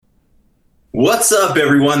What's up,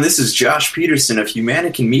 everyone? This is Josh Peterson of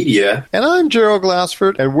Humanican Media. And I'm Gerald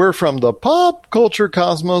Glassford, and we're from the Pop Culture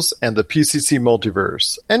Cosmos and the PCC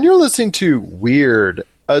Multiverse. And you're listening to Weird,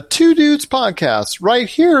 a Two Dudes podcast right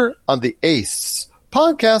here on the ACE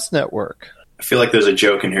Podcast Network. I feel like there's a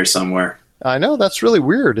joke in here somewhere. I know, that's really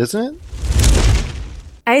weird, isn't it?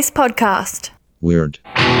 ACE Podcast. Weird.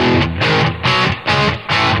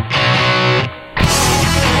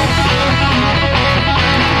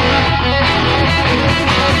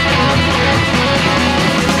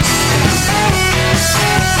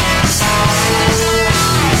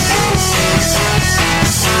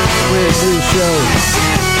 Weird News Show.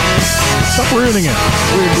 Stop weirding it.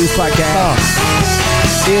 Weird News Podcast. Oh.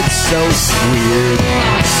 It's so weird.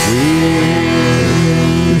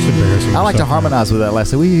 I like to harmonize with that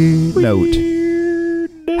last weird note.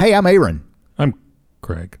 Hey, I'm Aaron. I'm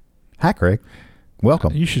Craig. Hi, Craig.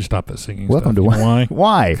 Welcome. You should stop that singing. Welcome stuff. to why?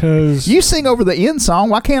 Why? Because you sing over the end song.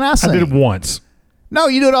 Why can't I sing? I did it once. No,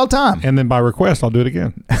 you do it all the time. And then by request, I'll do it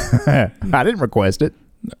again. I didn't request it.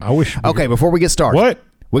 I wish. Okay, before we get started. What?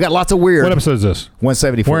 We got lots of weird. What episode is this?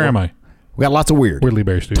 174. Where am I? We got lots of weird. We're Lee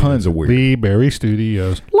Berry Studios. Tons of weird. Lee Berry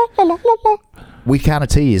Studios. We kind of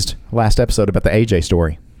teased last episode about the AJ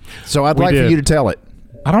story. So I'd like for you to tell it.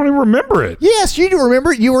 I don't even remember it. Yes, you do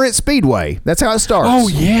remember it. You were at Speedway. That's how it starts. Oh,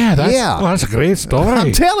 yeah. That's a great story.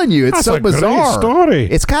 I'm telling you, it's so bizarre. Great story.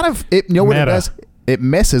 It's kind of, you know what it does? It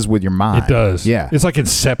messes with your mind. It does. Yeah. It's like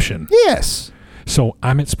Inception. Yes. So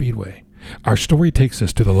I'm at Speedway. Our story takes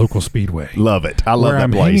us to the local Speedway. Love it. I love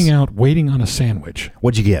that place. Where I'm hanging out, waiting on a sandwich.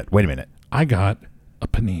 What'd you get? Wait a minute. I got a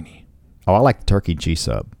panini. Oh, I like the turkey cheese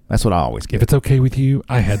sub. That's what I always get. If it's okay with you,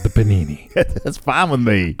 I had the panini. That's fine with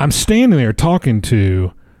me. I'm standing there talking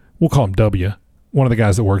to, we'll call him W, one of the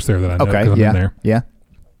guys that works there that I know because I'm in there. Yeah.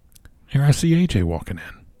 Here I see AJ walking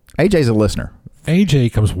in. AJ's a listener.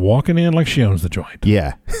 AJ comes walking in like she owns the joint.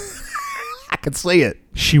 Yeah. I can see it.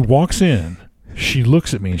 She walks in. She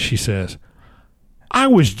looks at me and she says, I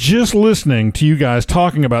was just listening to you guys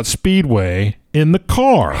talking about Speedway in the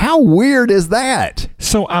car. How weird is that?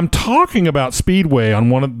 So I'm talking about Speedway on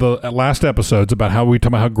one of the last episodes about how we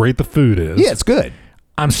talk about how great the food is. Yeah, it's good.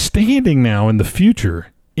 I'm standing now in the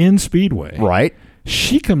future in Speedway. Right.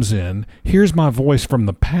 She comes in, hears my voice from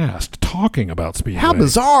the past talking about Speedway. How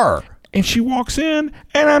bizarre. And she walks in,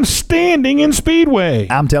 and I'm standing in Speedway.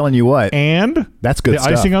 I'm telling you what. And that's good the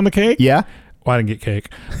stuff. Icing on the cake? Yeah. Well, I didn't get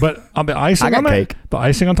cake. But on the icing I got on that, cake. The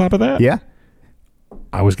icing on top of that? Yeah.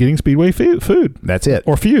 I was getting Speedway food. That's it.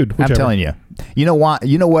 Or feud, whichever. I'm telling you. You know why?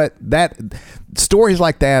 You know what? That stories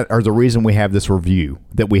like that are the reason we have this review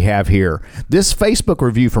that we have here. This Facebook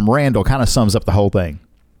review from Randall kind of sums up the whole thing.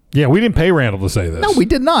 Yeah, we didn't pay Randall to say this. No, we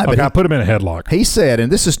did not. Okay, but I put him in a headlock. He said,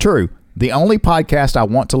 and this is true, the only podcast I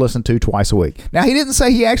want to listen to twice a week. Now, he didn't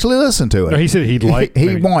say he actually listened to it. No, he said he'd like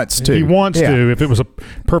He wants to. He wants to if it was a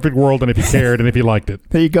perfect world and if he cared and if he liked it.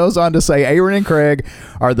 He goes on to say, Aaron and Craig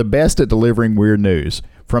are the best at delivering weird news.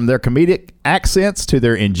 From their comedic accents to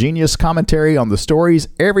their ingenious commentary on the stories,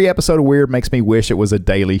 every episode of Weird makes me wish it was a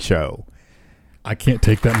daily show. I can't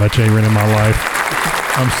take that much Aaron in my life.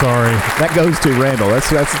 I'm sorry. That goes to Randall. That's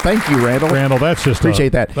thank you, Randall. Randall, that's just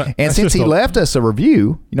appreciate that. And since he left us a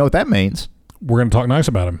review, you know what that means? We're going to talk nice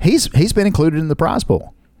about him. He's been included in the prize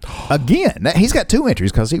pool. Again, he's got 2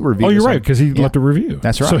 entries because he reviewed. Oh, you're right, because he left a review.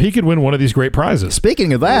 That's right. So he could win one of these great prizes.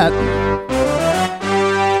 Speaking of that,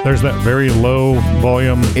 there's that very low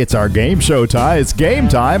volume. It's our game show time. It's game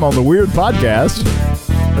time on the Weird Podcast.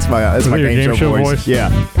 That's my game show voice. Yeah.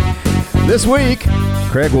 This week,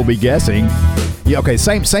 Craig will be guessing. Yeah, okay,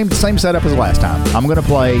 same setup as last time. I'm going to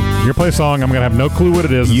play. You're going to play a song. I'm going to have no clue what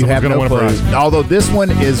it is. You have no win a prize. Although this one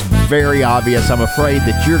is very obvious, I'm afraid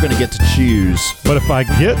that you're going to get to choose. But if I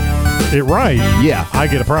get it right, yeah, I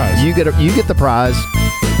get a prize. You get the prize.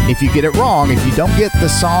 If you get it wrong, if you don't get the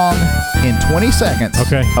song in 20 seconds,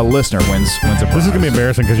 okay, a listener wins a prize. This is going to be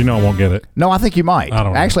embarrassing because you know I won't get it. No, I think you might. I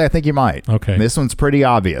don't know. Actually, I think you might. Okay. This one's pretty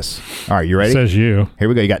obvious. All right, you ready? It says you. Here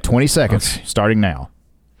we go. You got 20 seconds starting now.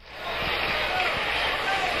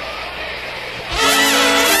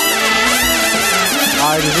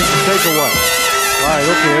 All right, is this a take or what? All right,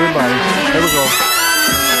 okay, everybody.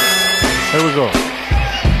 Here we go.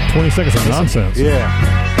 20 seconds of nonsense. Yeah,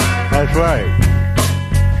 that's right.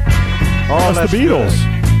 Oh, that's the Beatles.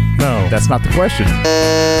 Good. No. That's not the question.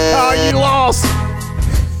 Oh, you lost.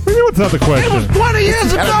 What do you mean what's not the question? It was 20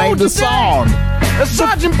 years ago name the song.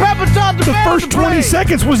 Sgt. Pepper taught the first 20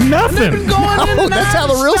 seconds was nothing. No, that's how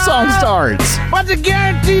the real song starts. But they're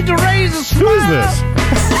guaranteed to raise a smile. Who is this?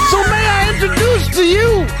 So may I introduce to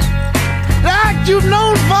you the act you've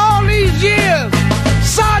known for all these years,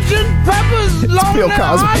 Sgt. Pepper's Lonely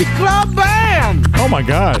Hearts Club Band. down. Oh my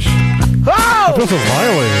gosh. I feel so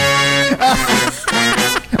violated.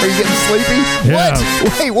 Are you getting sleepy? Yeah.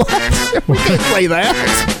 What? Wait, what? We can't play that.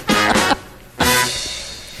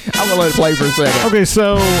 I'm going to let it play for a second. Okay,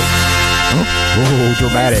 so Oh,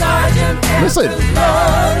 dramatic. Listen.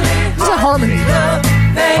 This is a harmony.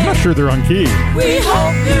 I'm not sure they're on key.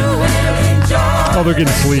 Oh, they're getting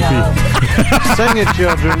sleepy. Sing it,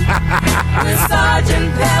 children.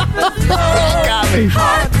 Got me.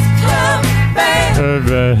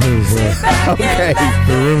 Okay.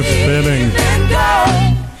 The room's spinning.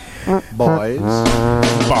 Boys.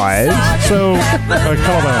 So,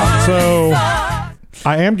 call that. So,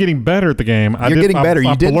 I am getting better at the game. You're getting better.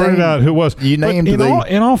 I blurted out who it was. You named in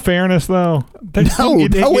all fairness, though. It's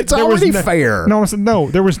already fair. No,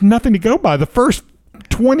 there was nothing to go by. The first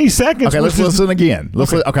 20 seconds. Okay, let's listen again.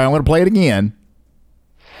 Okay, I'm going to play it again.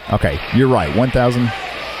 Okay, you're right. 1,000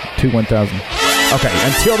 to 1,000. Okay,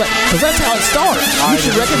 until that, because that's how it starts. You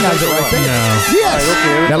should recognize it right there. No. Yes. Right,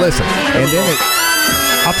 okay. Now listen, and then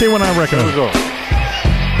I'll tell you when I recognize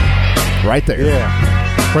it. right there.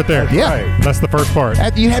 Yeah. Right there. Yeah. Right. That's the first part.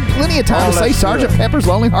 You had plenty of time to say let's do Sgt. it. Pepper's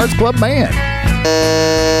Lonely Hearts Club Band.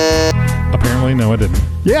 Apparently, no, I didn't.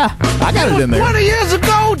 Yeah, I got it in there. 20 years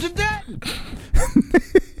ago today.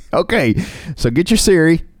 Okay, so get your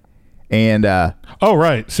Siri, and Oh,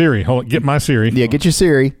 right. Siri. Hold on. Get my Siri. yeah, get your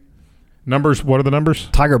Siri. Numbers. What are the numbers?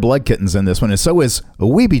 Tiger Blood Kitten's in this one, and so is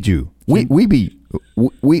Weeby Jew. Weeby.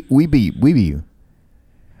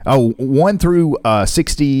 Oh, 1 through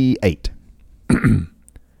 68.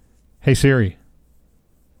 Hey, Siri.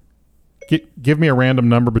 Give me a random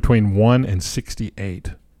number between 1 and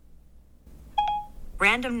 68.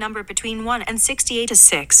 Random number between 1 and 68 is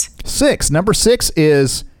 6. 6. Number 6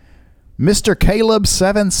 is Mr. Caleb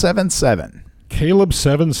 777. Caleb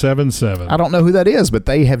 777. I don't know who that is, but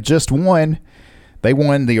they have just won. They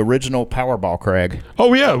won the original Powerball, Craig.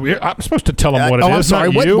 Oh, yeah. I'm supposed to tell them what it is. I'm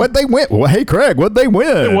sorry. Not you. What they win? Well, hey, Craig, what they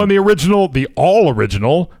win? They won the all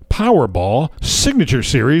original Powerball Signature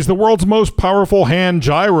Series, the world's most powerful hand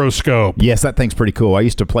gyroscope. Yes, that thing's pretty cool. I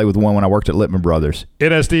used to play with one when I worked at Littman Brothers.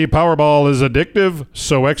 NSD Powerball is addictive,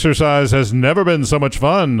 so exercise has never been so much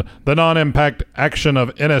fun. The non-impact action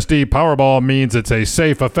of NSD Powerball means it's a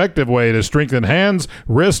safe, effective way to strengthen hands,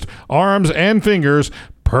 wrist, arms, and fingers,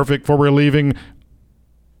 perfect for relieving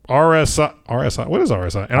RSI. What is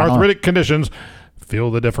RSI? And arthritic conditions. Feel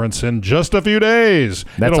the difference in just a few days.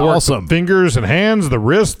 That's It'll work awesome. the fingers and hands, the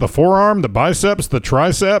wrist, the forearm, the biceps, the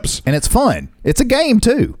triceps. And it's fun. It's a game,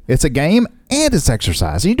 too. It's a game and it's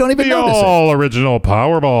exercise. You don't even The notice it. all original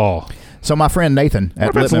Powerball. So my friend Nathan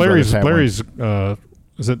at What if Littman it's Brothers had one. Larry's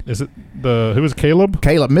is it the who is Caleb?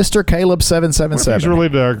 Caleb, Mr. Caleb What if 777. he's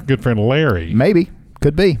related to our good friend Larry? Maybe.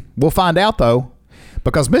 Could be. We'll find out, though.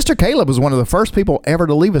 Because Mr. Caleb was one of the first people ever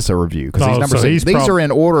to leave us a review. Because he's number 6. These are in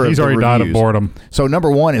order He's of the already died of reviews. boredom. So number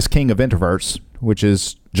 1 is King of Introverts, which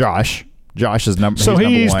is Josh. Josh is number. So he's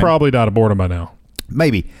number he's 1. probably died of boredom by now.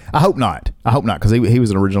 Maybe. I hope not, because he was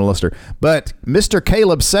an original listener. But Mr.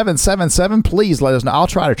 Caleb 777, please let us know. I'll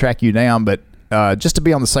try to track you down, but just to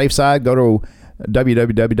be on the safe side, go to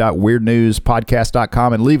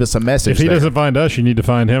www.weirdnewspodcast.com and leave us a message. If he there. doesn't find us, you need to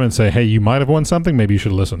find him and say, hey, you might have won something. Maybe you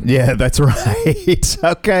should listen. Yeah, that's right.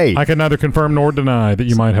 Okay. I can neither confirm nor deny that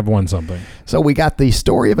you might have won something. So we got the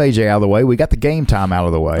story of AJ out of the way. We got the game time out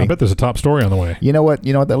of the way. I bet there's a top story on the way. You know what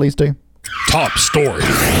that leads to? Top story.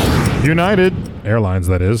 United Airlines,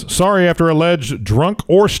 that is. Sorry after alleged drunk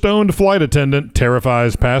or stoned flight attendant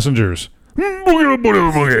terrifies passengers.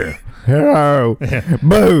 Oh,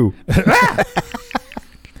 boo.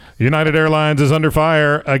 United Airlines is under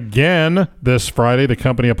fire again this Friday. The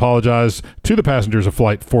company apologized to the passengers of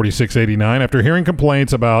Flight 4689 after hearing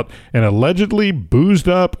complaints about an allegedly boozed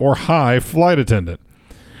up or high flight attendant.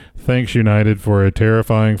 Thanks, United, for a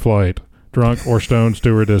terrifying flight. Drunk or stoned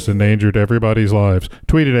stewardess endangered everybody's lives,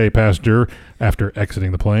 tweeted a passenger after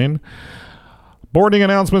exiting the plane. Boarding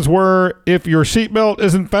announcements were, if your seatbelt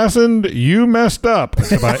isn't fastened, you messed up.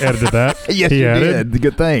 If I edited that. Yes, he you added. did.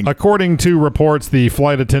 Good thing. According to reports, the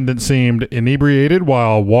flight attendant seemed inebriated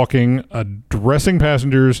while walking, addressing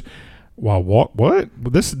passengers. What?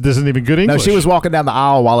 This isn't even good English. No, she was walking down the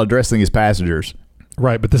aisle while addressing his passengers.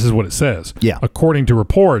 Right, but this is what it says. Yeah. According to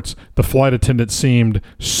reports, the flight attendant seemed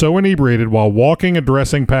so inebriated while walking,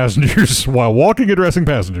 addressing passengers.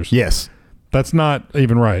 Yes. That's not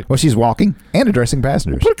even right. Well, she's walking and addressing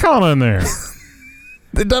passengers. Put a comma in there.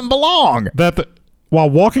 It doesn't belong. While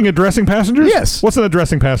walking, addressing passengers? Yes. What's an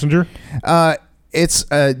addressing passenger? It's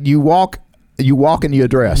you walk and you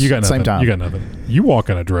address You got at the nothing. same time. You got nothing. You walk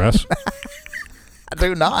and address. I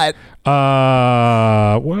do not.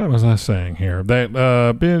 What was I saying here? That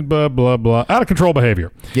blah blah blah. Out of control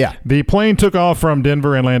behavior. Yeah. The plane took off from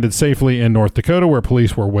Denver and landed safely in North Dakota, where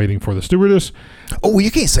police were waiting for the stewardess. Oh, you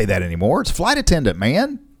can't say that anymore. It's flight attendant,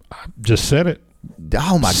 man. Just said it.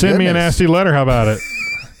 Oh my! Send me a nasty letter. How about it?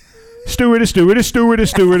 Stewardess.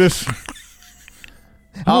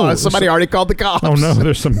 Oh, somebody already called the cops. Oh no,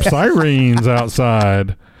 there's some sirens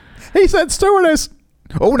outside. He said stewardess.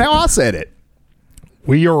 Oh, now I said it.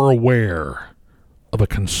 We are aware of a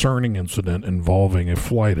concerning incident involving a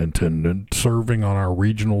flight attendant serving on our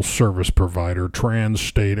regional service provider,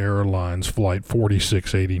 Trans-State Airlines Flight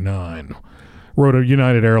 4689, wrote a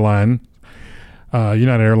United Airlines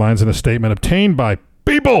in a statement obtained by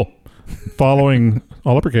People following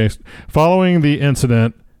all uppercase following the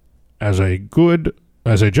incident. As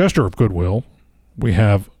a gesture of goodwill, we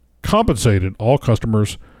have compensated all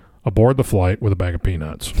customers aboard the flight with a bag of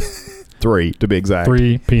peanuts. 3, to be exact.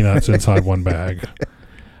 3 peanuts inside one bag.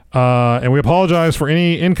 And we apologize for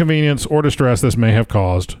any inconvenience or distress this may have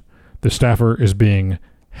caused. The staffer is being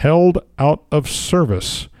held out of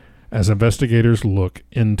service as investigators look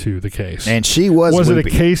into the case. And she was it a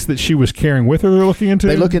case that she was carrying with her they're looking into?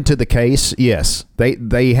 They looked into the case, yes.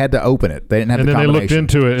 They had to open it. They didn't have and the combination. And then they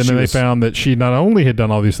looked into it, and then they found that she not only had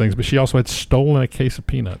done all these things, but she also had stolen a case of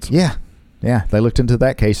peanuts. Yeah. Yeah, they looked into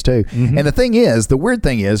that case too. Mm-hmm. And the weird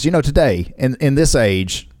thing is, today, in this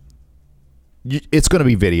age, it's going to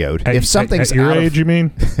be videoed. If something's at your age, you mean?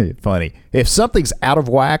 Funny. If something's out of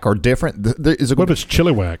whack or different, what if it's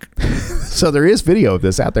chili whack? So there is video of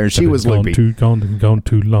this out there, and she was loopy. Gone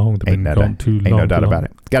too long. Ain't no doubt about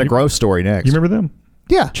it. Got a growth story next. You remember them?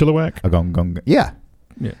 Yeah. Chilliwack? Yeah.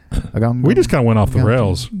 We just kind of went off the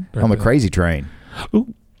rails. On the crazy train.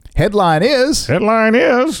 Ooh. Headline is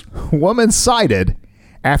woman cited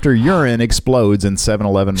after urine explodes in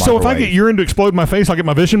 7-Eleven microwave. So if I get urine to explode in my face, I'll get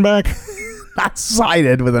my vision back? Not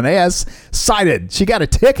cited with an S. Cited. She got a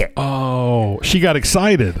ticket. Oh, she got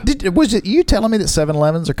excited. Was it you telling me that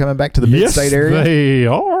 7-Elevens are coming back to the mid-state area? Yes, they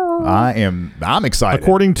are. I'm excited.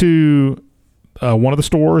 According to one of the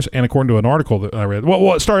stores and according to an article that I read.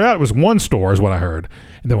 Well, it started out, it was one store is what I heard.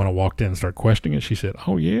 And then when I walked in and started questioning it, she said,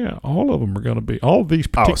 oh, yeah, all of them are going to be, all of these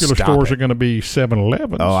particular stores are going to be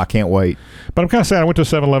 7-Elevens. Oh, I can't wait. But I'm kind of sad. I went to a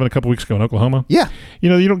 7-Eleven a couple weeks ago in Oklahoma. Yeah.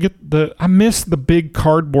 You don't get I miss the big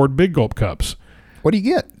cardboard Big Gulp cups. What do you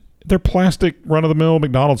get? They're plastic, run-of-the-mill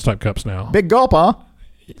McDonald's type cups now. Big Gulp, huh?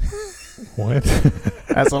 What?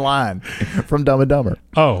 That's a line from Dumb and Dumber.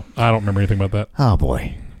 Oh, I don't remember anything about that. Oh,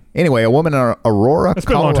 boy. Anyway, a woman in Aurora, It's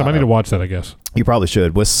been a long time. I need to watch that, I guess. You probably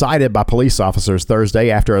should. Was cited by police officers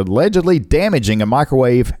Thursday after allegedly damaging a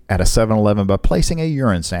microwave at a 7-Eleven by placing a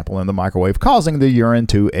urine sample in the microwave, causing the urine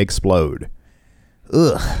to explode.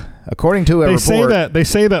 Ugh. According to a report... They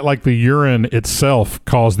say that like the urine itself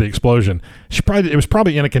caused the explosion. It was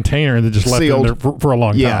probably in a container and they just left it in there for a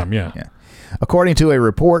long time. Yeah. According to a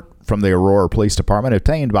report from the Aurora Police Department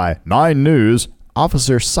obtained by 9 News...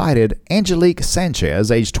 Officers cited Angelique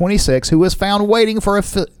Sanchez, age 26, who was found waiting for a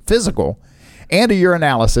physical and a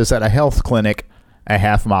urinalysis at a health clinic a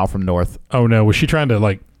half mile from North. Oh, no. Was she trying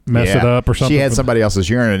to, mess it up or something? She had somebody else's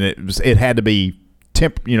urine, and it had to be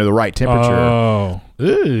the right temperature. Oh.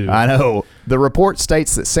 Ew. I know. The report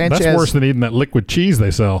states that Sanchez... That's worse than eating that liquid cheese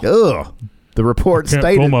they sell. Ugh. The report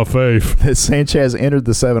stated that Sanchez entered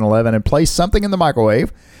the 7-Eleven and placed something in the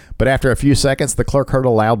microwave, but after a few seconds, the clerk heard a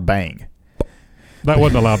loud bang. That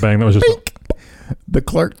wasn't a loud bang. That was just... The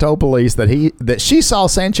clerk told police that she saw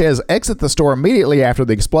Sanchez exit the store immediately after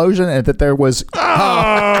the explosion and that there was...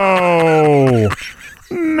 Oh!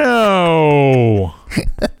 No!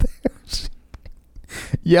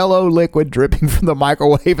 Yellow liquid dripping from the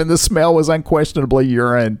microwave, and the smell was unquestionably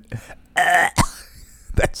urine.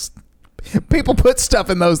 People put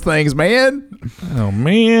stuff in those things, man. Oh,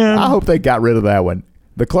 man. I hope they got rid of that one.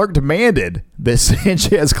 The clerk demanded that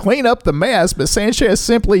Sanchez clean up the mess, but Sanchez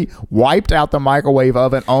simply wiped out the microwave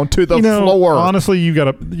oven onto the floor. Honestly, you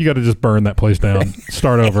gotta just burn that place down.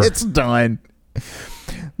 Start over. It's done.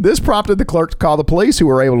 This prompted the clerk to call the police, who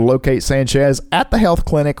were able to locate Sanchez at the health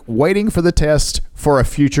clinic waiting for the test for a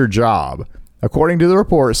future job. According to the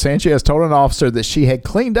report, Sanchez told an officer that she had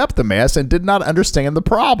cleaned up the mess and did not understand the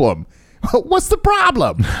problem. What's the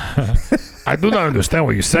problem? I do not understand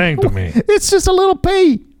what you're saying to me. It's just a little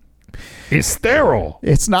pee. It's sterile.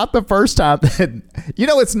 It's not the first time that...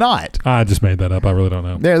 it's not. I just made that up. I really don't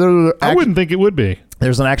know. I wouldn't think it would be.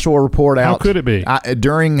 There's an actual report out. How could it be?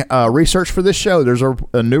 During research for this show, there's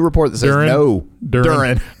a new report that says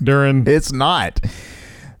Durin. Durin. It's not.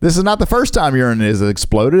 This is not the first time urine has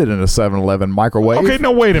exploded in a 7-Eleven microwave. Okay,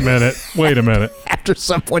 no, wait a minute. After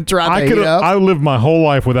someone tried to heat up. I lived my whole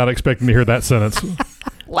life without expecting to hear that sentence.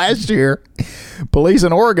 Last year, police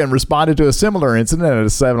in Oregon responded to a similar incident at a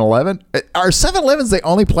 7-Eleven. Are 7-Elevens the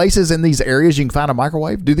only places in these areas you can find a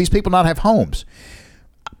microwave? Do these people not have homes?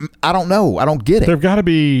 I don't know. I don't get it. There've got to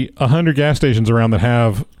be 100 gas stations around that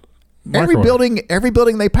have microwave. Every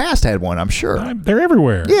building they passed had one, I'm sure. They're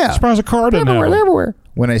everywhere. Yeah. I'm surprised a car didn't have one. They're everywhere.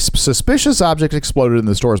 When a suspicious object exploded in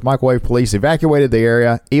the store's microwave, police evacuated the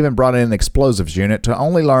area, even brought in an explosives unit to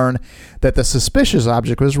only learn that the suspicious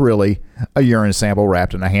object was really a urine sample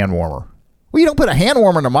wrapped in a hand warmer. Well, you don't put a hand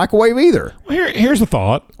warmer in a microwave either. Well, here's the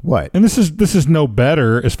thought. What? And this is no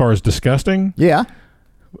better as far as disgusting. Yeah.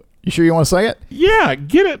 You sure you want to say it? Yeah,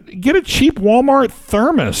 get a cheap Walmart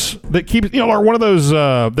thermos that keeps, or one of those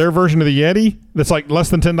their version of the Yeti that's like less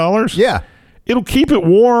than $10. Yeah. It'll keep it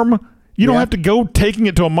warm. You don't have to go taking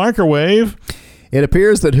it to a microwave. It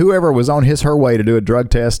appears that whoever was on her way to do a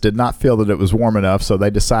drug test did not feel that it was warm enough, so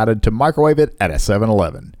they decided to microwave it at a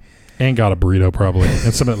 7-Eleven. And got a burrito probably.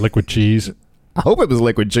 And some of that liquid cheese. I hope it was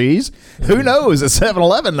liquid cheese. Who knows? It's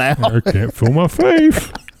 7-Eleven now. I can't feel my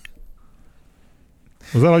face.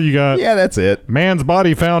 Was that all you got? Yeah, that's it. Man's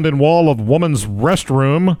body found in wall of woman's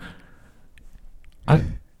restroom.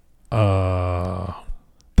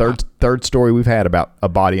 Third story we've had about a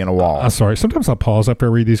body in a wall. I'm sorry. Sometimes I pause after I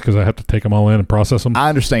read these because I have to take them all in and process them. I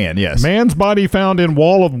understand, yes. Man's body found in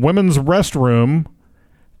wall of women's restroom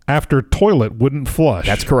after toilet wouldn't flush.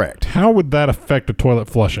 That's correct. How would that affect a toilet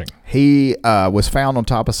flushing? He was found on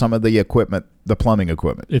top of some of the equipment, the plumbing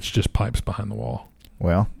equipment. It's just pipes behind the wall.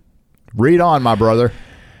 Well, read on, my brother.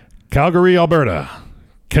 Calgary, Alberta.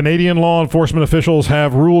 Canadian law enforcement officials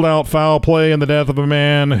have ruled out foul play in the death of a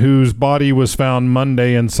man whose body was found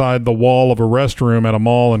Monday inside the wall of a restroom at a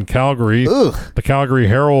mall in Calgary. Ugh. The Calgary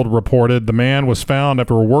Herald reported the man was found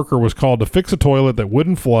after a worker was called to fix a toilet that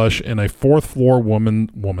wouldn't flush in a fourth-floor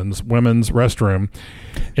women's restroom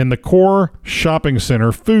in the Core Shopping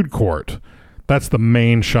Center food court. That's the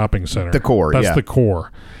main shopping center. The Core, That's the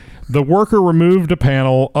Core. The worker removed a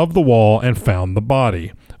panel of the wall and found the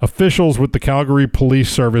body. Officials with the Calgary Police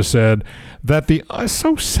Service said that the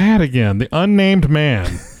unnamed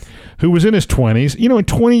man who was in his 20s, in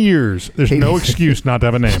 20 years, there's no excuse not to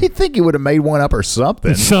have a name. You'd think he would have made one up or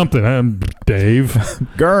something. Something. Dave.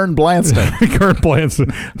 Gern Blanston. Gern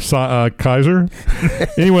Blanston. Kaiser.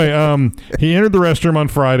 Anyway, he entered the restroom on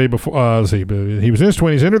Friday before, he was in his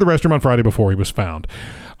 20s, entered the restroom on Friday before he was found.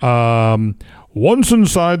 Once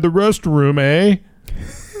inside the restroom,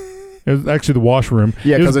 It was actually the washroom.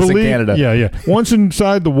 Yeah, because it's in Canada. Yeah. Once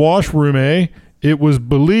inside the washroom, it was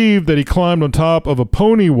believed that he climbed on top of a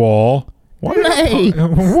pony wall. What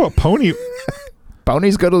pony?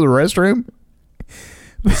 Ponies go to the restroom?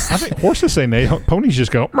 I think horses say nay. Ponies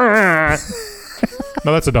just go. No,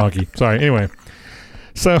 that's a donkey. Sorry. Anyway.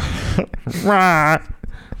 So.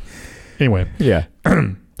 Anyway. Yeah.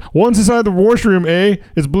 Once inside the washroom,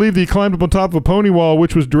 it's believed that he climbed up on top of a pony wall,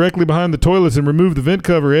 which was directly behind the toilets, and removed the vent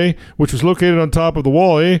cover, which was located on top of the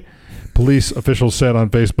wall, Police officials said on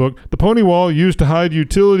Facebook. The pony wall used to hide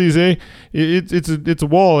utilities, It's a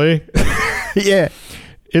wall, Yeah.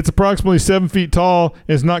 It's approximately 7 feet tall,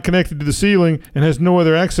 and is not connected to the ceiling, and has no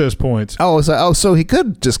other access points. So he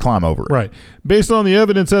could just climb over it. Right. Based on the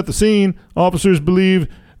evidence at the scene, officers believe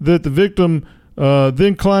that the victim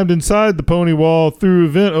then climbed inside the pony wall through a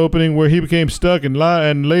vent opening where he became stuck and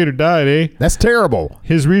later died, That's terrible.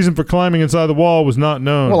 His reason for climbing inside the wall was not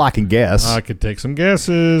known. Well, I can guess. I could take some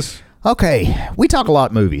guesses. Okay. We talk a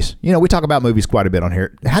lot movies. We talk about movies quite a bit on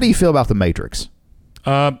here. How do you feel about The Matrix?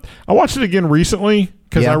 I watched it again recently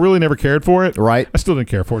because I really never cared for it. Right. I still didn't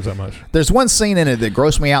care for it that much. There's one scene in it that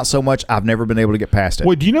grossed me out so much I've never been able to get past it.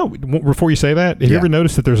 Wait, do you know, before you say that, have you ever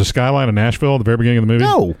noticed that there's a skyline in Nashville at the very beginning of the movie?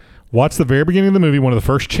 No. Watch the very beginning of the movie, one of the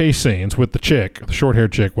first chase scenes with the chick, the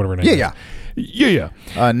short-haired chick, whatever her name is. Yeah.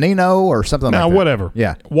 Nino or something like that. Whatever.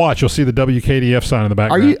 Yeah. Watch. You'll see the WKDF sign in the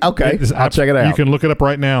background. Are you? Okay. I'll check it out. You can look it up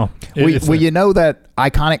right now. You know that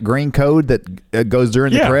iconic green code that goes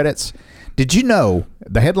during the credits? Did you know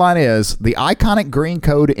the headline is, the iconic green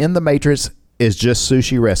code in The Matrix is just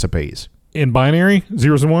sushi recipes? In binary,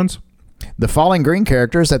 zeros and ones? The falling green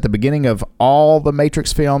characters at the beginning of all the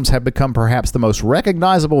Matrix films have become perhaps the most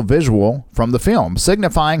recognizable visual from the film,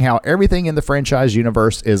 signifying how everything in the franchise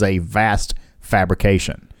universe is a vast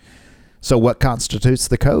fabrication. So what constitutes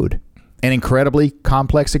the code? An incredibly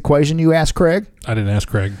complex equation, you ask, Craig? I didn't ask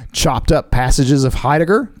Craig. Chopped up passages of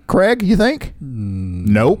Heidegger, Craig, you think?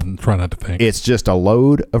 Nope. Try not to think. It's just a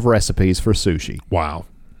load of recipes for sushi. Wow.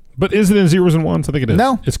 But is it in zeros and ones? I think it is.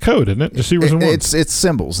 No. It's code, isn't it? Just zeros and ones. It's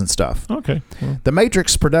symbols and stuff. Okay. Well. The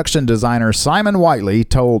Matrix production designer Simon Whiteley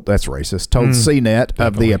told CNET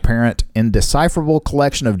of the apparent indecipherable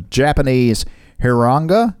collection of Japanese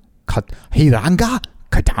hiragana, katana,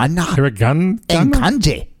 Hiragana? and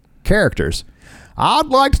kanji characters. I'd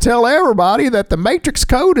like to tell everybody that the Matrix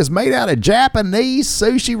code is made out of Japanese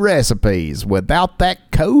sushi recipes. Without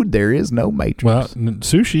that code, there is no Matrix. Well,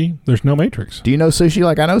 sushi, there's no Matrix. Do you know sushi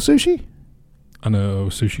like I know sushi? I know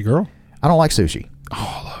Sushi Girl. I don't like sushi. Oh,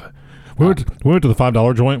 I love it. We went to the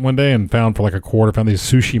 $5 joint one day and found for like a quarter, found these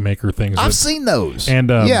sushi maker things. I've seen those. And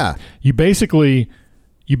yeah. You basically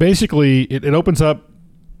it opens up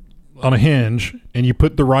on a hinge, and you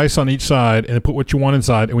put the rice on each side and put what you want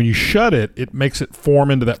inside, and when you shut it, it makes it form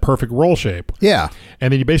into that perfect roll shape. Yeah.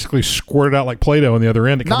 And then you basically squirt it out like Play-Doh on the other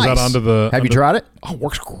end. It comes out onto the... Have you tried it? Oh, it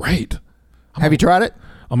works great. Have you tried it?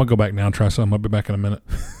 I'm going to go back now and try some. I'll be back in a minute.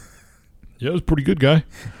 Yeah, it was pretty good, guy.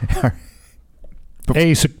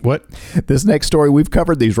 What? This next story, we've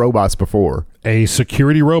covered these robots before. A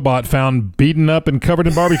security robot found beaten up and covered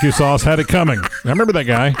in barbecue sauce had it coming. I remember that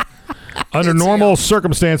guy. Under normal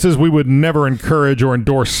circumstances, we would never encourage or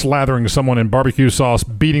endorse slathering someone in barbecue sauce,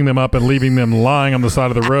 beating them up, and leaving them lying on the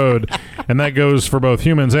side of the road. And that goes for both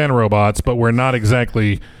humans and robots, but we're not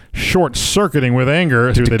exactly short-circuiting with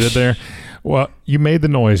anger. See what they did there? Well, you made the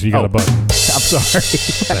noise. You got a button. I'm sorry.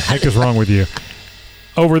 What the heck is wrong with you?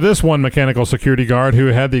 Over this one mechanical security guard who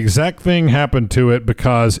had the exact thing happen to it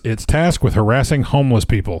because it's tasked with harassing homeless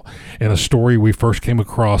people. In a story we first came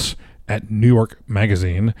across at New York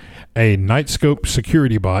Magazine, a Nightscope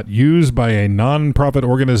security bot used by a non-profit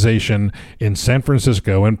organization in San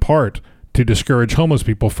Francisco in part to discourage homeless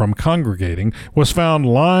people from congregating was found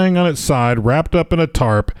lying on its side, wrapped up in a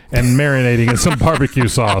tarp and marinating in some barbecue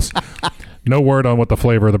sauce. No word on what the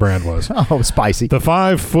flavor of the brand was. Oh, spicy. The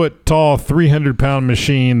 5-foot-tall, 300-pound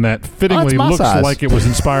machine that fittingly looks size. like it was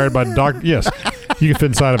inspired by Yes, you can fit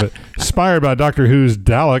inside of it. Inspired by Doctor Who's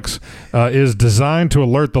Daleks, is designed to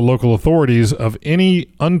alert the local authorities of any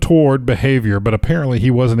untoward behavior, but apparently he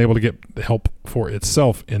wasn't able to get help for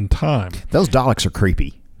itself in time. Those Daleks are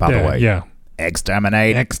creepy, by the way. Yeah.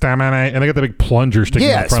 Exterminate. And they got the big plunger sticking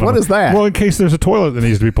in front of them. What is that? Well, in case there's a toilet that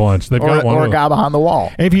needs to be plunged. They've got one. Or a guy behind the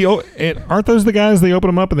wall. And aren't those the guys, they open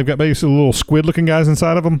them up and they've got basically little squid-looking guys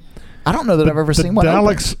inside of them? I don't know that I've ever seen one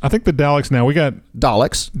Daleks, I think the Daleks now, we got...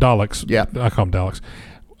 Daleks. Yeah. I call them Daleks.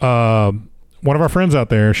 One of our friends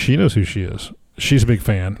out there, she knows who she is. She's a big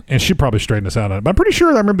fan, and she'd probably straighten us out on it. But I'm pretty sure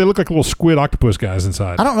I remember they look like little squid octopus guys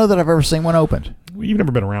inside. I don't know that I've ever seen one opened. You've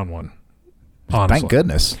never been around one, honestly. Thank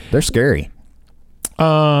goodness. They're scary.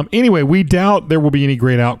 Anyway, we doubt there will be any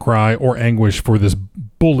great outcry or anguish for this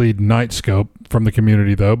bullied Nightscope from the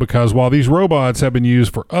community, though, because while these robots have been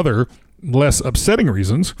used for other, less upsetting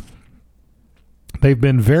reasons, they've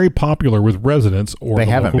been very popular with residents or the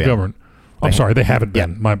local government. I'm sorry, they haven't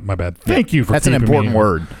been. My bad. Thank you for That's an important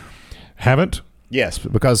word. Haven't? Yes,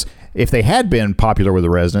 because if they had been popular with the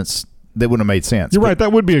residents, that wouldn't have made sense. You're right.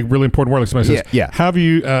 That would be a really important word. Like somebody says, yeah. Have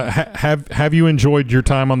you have you enjoyed your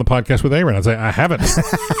time on the podcast with Aaron? I'd say I haven't.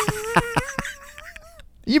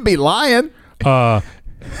 You'd be lying.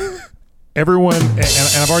 Everyone, and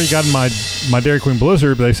I've already gotten my Dairy Queen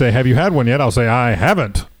Blizzard. They say, have you had one yet? I'll say I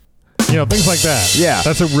haven't. You know, things like that. Yeah,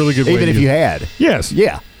 that's a really good way. Even if you had. Yes.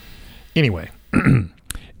 Yeah. Anyway.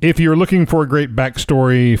 If you're looking for a great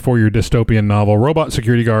backstory for your dystopian novel, robot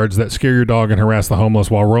security guards that scare your dog and harass the homeless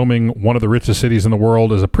while roaming one of the richest cities in the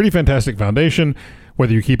world is a pretty fantastic foundation.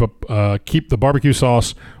 Whether you keep the barbecue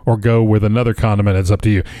sauce or go with another condiment, it's up to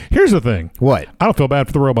you. Here's the thing. What? I don't feel bad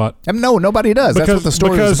for the robot. No, nobody does. That's what the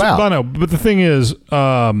story is about. I know, but the thing is,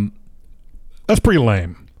 that's pretty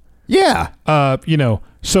lame. Yeah.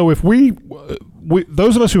 So if we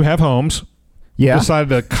those of us who have homes... decided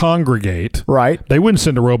to congregate. Right. They wouldn't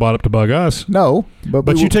send a robot up to bug us. No.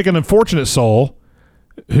 But you take an unfortunate soul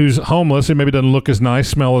who's homeless and maybe doesn't look as nice,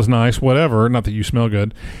 smell as nice, whatever. Not that you smell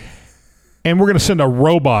good. And we're going to send a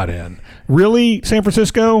robot in. Really, San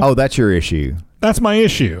Francisco? Oh, that's your issue. That's my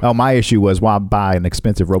issue. Oh, my issue was why buy an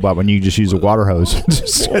expensive robot when you just use a water hose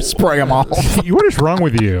to spray them all? What is wrong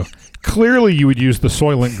with you? Clearly, you would use the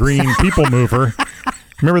Soylent Green people mover.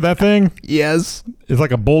 Remember that thing? Yes. It's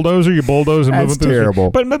like a bulldozer. You bulldoze and move them through. That's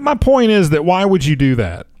terrible. But my point is that why would you do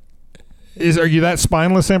that? Are you that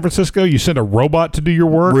spineless, San Francisco? You send a robot to do your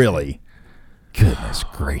work? Really? Goodness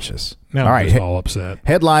gracious. Now I'm just all upset.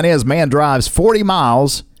 Headline is, man drives 40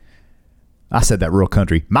 miles. I said that real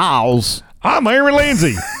country. Miles. I'm Aaron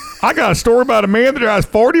Lindsay. I got a story about a man that drives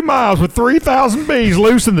 40 miles with 3,000 bees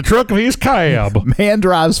loose in the truck of his cab. Man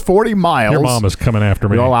drives 40 miles. Your mama's coming after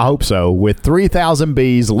me. Oh, I hope so. With 3,000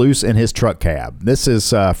 bees loose in his truck cab. This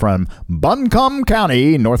is from Buncombe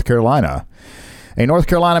County, North Carolina. A North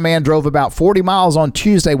Carolina man drove about 40 miles on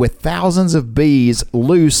Tuesday with thousands of bees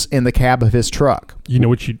loose in the cab of his truck. You know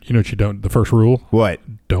what you don't. The first rule. What?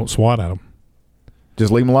 Don't swat at him.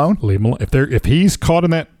 Just leave him alone? Leave him alone. If he's caught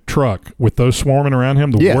in that truck with those swarming around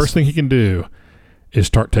him, the worst thing he can do is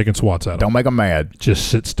start taking swats at him. Don't make them mad. Just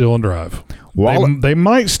sit still and drive. They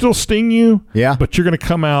might still sting you, but you're going to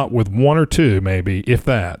come out with one or two, maybe, if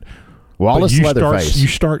that. Wallace Leatherface. You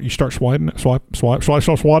start swatting at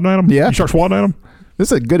them? Yeah. You start swatting at them?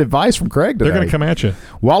 This is good advice from Craig today. They're going to come at you.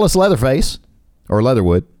 Wallace Leatherface, or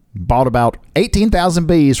Leatherwood, bought about 18,000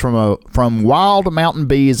 bees from Wild Mountain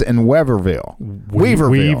Bees in Weaverville.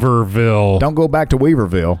 Weaverville. Don't go back to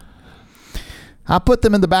Weaverville. I put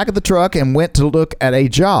them in the back of the truck and went to look at a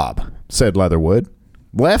job, said Leatherwood.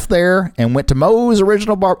 Left there and went to Moe's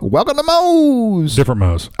Original Bar. Welcome to Moe's. Different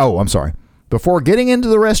Moe's. Oh, I'm sorry. Before getting into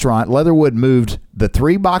the restaurant, Leatherwood moved the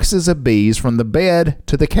 3 boxes of bees from the bed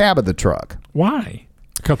to the cab of the truck. Why?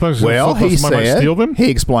 Well, he said, steal them?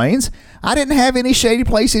 He explains, I didn't have any Shady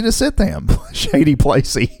Placey to sit them. Shady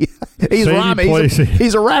Placey.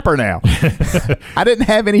 He's a rapper now. I didn't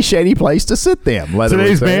have any Shady Place to sit them.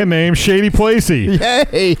 Today's band name, Shady Placey.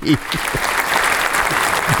 Yay.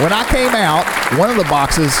 When I came out, one of the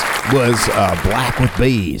boxes was black with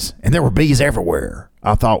bees, and there were bees everywhere.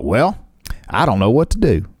 I thought, well, I don't know what to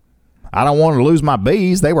do. I don't want to lose my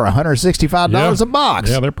bees. They were $165 a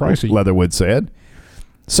box. Yeah, they're pricey. Leatherwood said.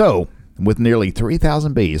 So, with nearly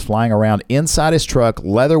 3,000 bees flying around inside his truck,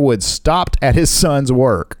 Leatherwood stopped at his son's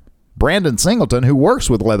work. Brandon Singleton, who works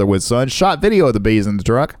with Leatherwood's son, shot video of the bees in the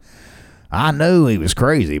truck. I knew he was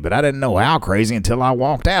crazy, but I didn't know how crazy until I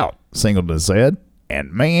walked out, Singleton said.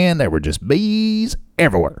 And, man, there were just bees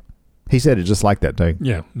everywhere. He said it just like that, too.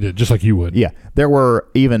 Yeah, just like you would. Yeah. There were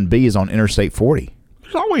even bees on Interstate 40.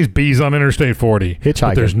 There's always bees on Interstate 40. Hitchhiking.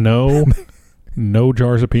 But there's no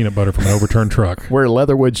jars of peanut butter from an overturned truck. Where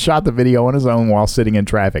Leatherwood shot the video on his own while sitting in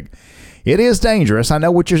traffic. It is dangerous. I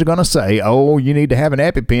know what you're going to say. Oh, you need to have an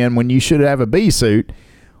EpiPen when you should have a bee suit.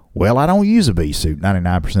 Well, I don't use a bee suit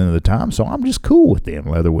 99% of the time, so I'm just cool with them,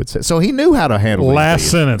 Leatherwood said. So he knew how to handle these Last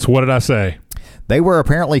bees. sentence. What did I say? They were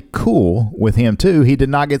apparently cool with him, too. He did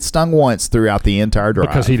not get stung once throughout the entire drive.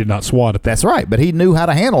 Because he did not swat at them. That's right, but he knew how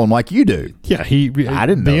to handle them like you do. Yeah, I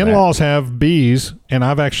didn't know the in-laws have bees, and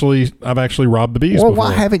I've actually robbed the bees Well, before.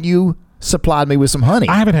 why haven't you supplied me with some honey?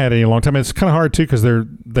 I haven't had any in a long time. It's kind of hard, too, because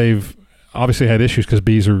they've obviously had issues because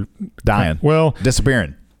bees are dying. Well,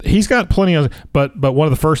 disappearing. He's got plenty of, but one of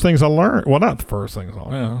the first things I learned, well, not the first things,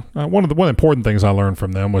 one of the important things I learned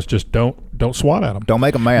from them was just don't swat at them. Don't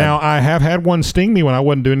make them mad. Now, I have had one sting me when I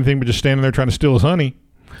wasn't doing anything but just standing there trying to steal his honey,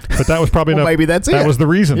 but that was probably well, enough. Maybe that's it. That was the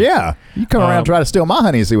reason. Yeah. You come around and try to steal my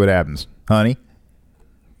honey and see what happens. Honey.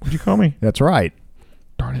 What'd you call me? That's right.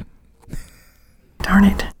 Darn it. Darn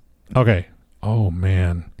it. Okay. Oh,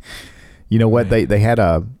 man. You know what? They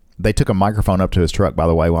took a microphone up to his truck, by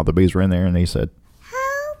the way, while the bees were in there, and he said,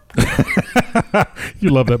 You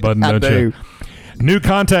love that button, don't you? New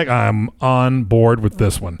contact. I'm on board with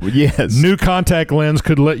this one. Yes. New contact lens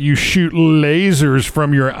could let you shoot lasers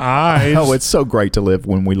from your eyes. Oh, it's so great to live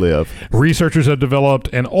when we live. Researchers have developed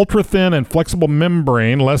an ultra-thin and flexible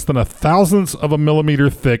membrane less than 1,000th of a millimeter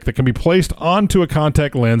thick that can be placed onto a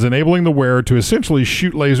contact lens, enabling the wearer to essentially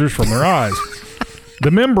shoot lasers from their eyes. The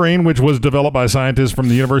membrane, which was developed by scientists from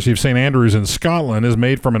the University of St. Andrews in Scotland, is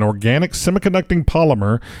made from an organic semiconducting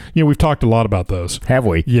polymer. You know, we've talked a lot about those. Have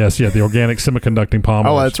we? Yes, yeah, the organic semiconducting polymers.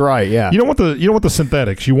 Oh, that's right, yeah. You don't want the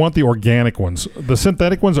synthetics. You want the organic ones. The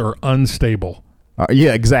synthetic ones are unstable.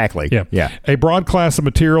 Yeah, exactly. Yeah. A broad class of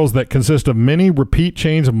materials that consist of many repeat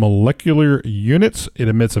chains of molecular units. It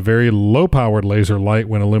emits a very low-powered laser light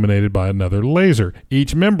when illuminated by another laser.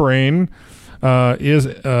 Each membrane is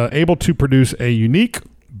able to produce a unique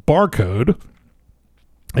barcode,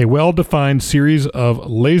 a well-defined series of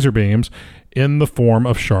laser beams in the form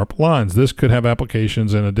of sharp lines. This could have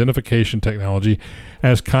applications in identification technology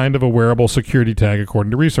as kind of a wearable security tag,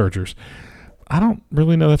 according to researchers. I don't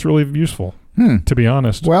really know that's really useful, to be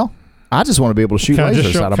honest. Well, I just want to be able to shoot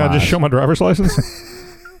lasers out of my eyes. Can I just show my driver's license?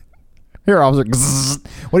 Here, I was like,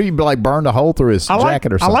 what do you like? Burned a hole through his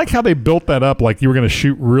jacket or something? I like how they built that up, like you were going to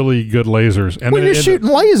shoot really good lasers. And you're shooting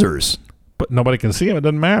lasers, but nobody can see them. It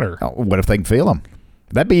doesn't matter. Oh, what if they can feel them?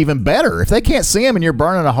 That'd be even better. If they can't see them and you're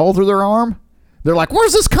burning a hole through their arm, they're like,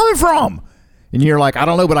 "Where's this coming from?" And you're like, "I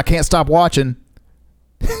don't know, but I can't stop watching."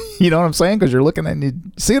 You know what I'm saying? Because you're looking and you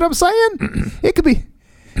see what I'm saying. It could be.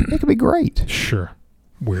 It could be great. Sure.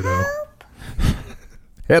 Weirdo.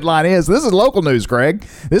 Headline is, this is local news, Greg.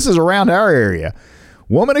 This is around our area.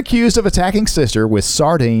 Woman accused of attacking sister with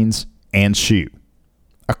sardines and shoe.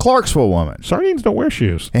 A Clarksville woman Sardines don't wear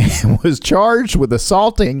shoes. was charged with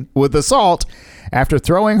assault after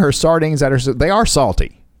throwing her sardines at her. They are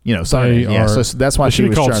salty. You know, sardines. Yeah, so that's why she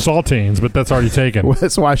was called charged. saltines, but that's already taken.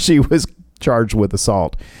 That's why she was charged with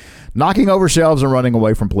assault. Knocking over shelves and running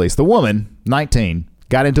away from police. The woman, 19,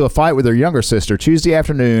 got into a fight with her younger sister Tuesday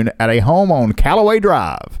afternoon at a home on Callaway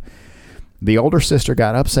Drive. The older sister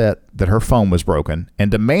got upset that her phone was broken and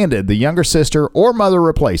demanded the younger sister or mother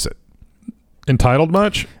replace it. Entitled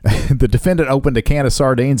much? The defendant opened a can of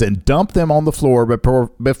sardines and dumped them on the floor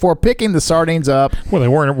before picking the sardines up. Well, they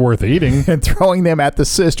weren't worth eating. And throwing them at the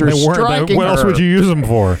sister, striking what else her. would you use them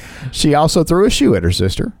for? She also threw a shoe at her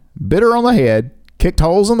sister, bit her on the head, kicked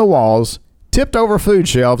holes in the walls, tipped over food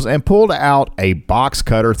shelves, and pulled out a box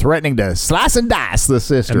cutter, threatening to slice and dice the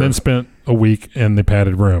sister. And then spent a week in the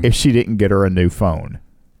padded room. If she didn't get her a new phone.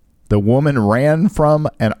 The woman ran from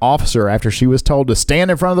an officer after she was told to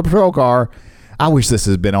stand in front of the patrol car. I wish this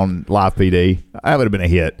had been on Live PD. That would have been a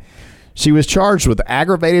hit. She was charged with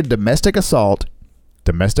aggravated domestic assault,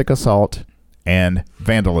 and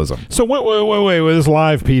vandalism. So wait, this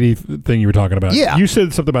Live PD thing you were talking about. Yeah. You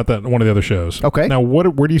said something about that in one of the other shows. Okay. Now,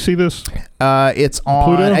 where do you see this? It's on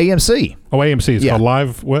Pluto? AMC. Oh, AMC. It's called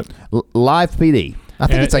Live what? Live PD. I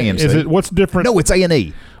think it's AMC. Is it, what's different? No, it's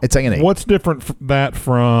A&E. It's A&E. What's different that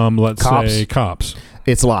from, let's say, Cops?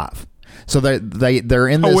 It's live. So they're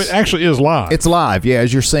in this. Oh, it actually is live. It's live, yeah,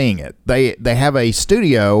 as you're seeing it. They have a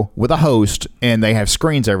studio with a host, and they have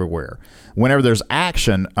screens everywhere. Whenever there's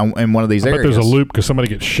action in one of these areas. But there's a loop because somebody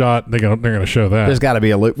gets shot. They're going to show that. There's got to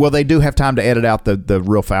be a loop. Well, they do have time to edit out the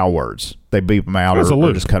real foul words. They beep them out or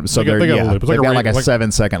just cut them. So they got a loop. They've got like a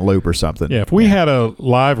 7-second loop or something. Yeah, if we had a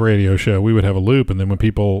live radio show, we would have a loop, and then when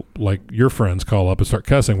people like your friends call up and start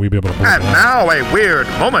cussing, we'd be able to bleep And now a weird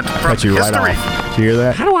moment from Cut you history. right off. Do you hear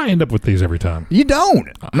that? How do I end up with these every time? You don't.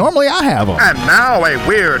 Normally I have them. And now a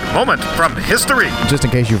weird moment from history. Just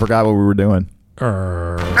in case you forgot what we were doing.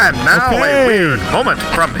 And now a weird moment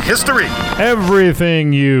from history.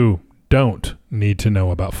 Everything you don't need to know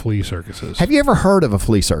about flea circuses. Have you ever heard of a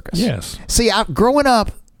flea circus? Yes. See, growing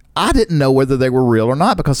up, I didn't know whether they were real or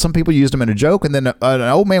not because some people used them in a joke, and then an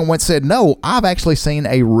old man once said, "No, I've actually seen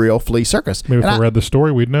a real flea circus." Maybe if I read the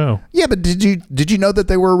story, we'd know. Yeah, but did you know that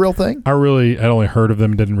they were a real thing? I'd only heard of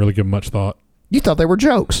them, didn't really give much thought. You thought they were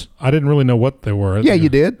jokes. I didn't really know what they were. Yeah, you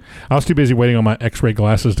did. I was too busy waiting on my X-ray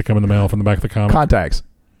glasses to come in the mail from the back of the comic. Contacts.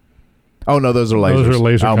 Oh, no, those are lasers. Those are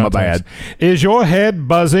laser contacts. My bad. Is your head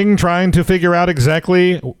buzzing trying to figure out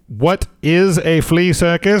exactly what is a flea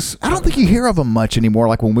circus? I don't think you hear of them much anymore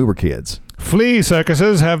like when we were kids. Flea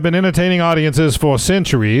circuses have been entertaining audiences for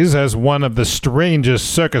centuries as one of the strangest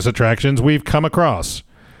circus attractions we've come across.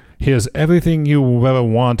 Here's everything you ever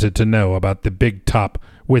wanted to know about the big top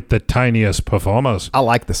with the tiniest performers. I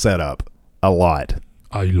like the setup a lot.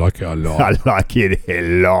 I like it a lot. I like it a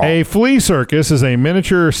lot. A flea circus is a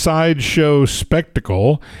miniature sideshow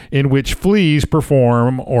spectacle in which fleas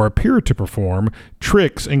perform or appear to perform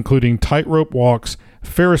tricks including tightrope walks,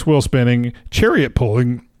 Ferris wheel spinning, chariot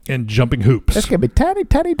pulling, and jumping hoops. That's going to be tiny,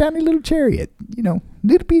 tiny, tiny little chariot. You know,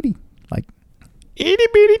 little bitty. Like, itty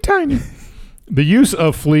bitty tiny. The use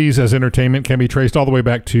of fleas as entertainment can be traced all the way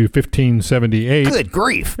back to 1578. Good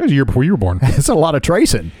grief. That was a year before you were born. That's a lot of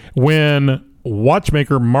tracing. When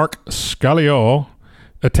watchmaker Mark Scalio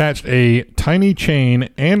attached a tiny chain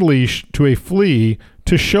and leash to a flea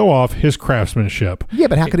to show off his craftsmanship. Yeah,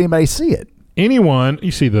 but how could anybody see it? Anyone,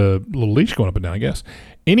 you see the little leash going up and down, I guess.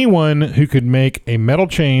 Anyone who could make a metal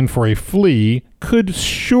chain for a flea could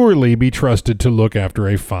surely be trusted to look after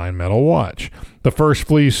a fine metal watch. The first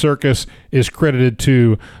flea circus is credited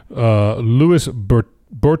to Louis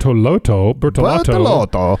Bertolotto.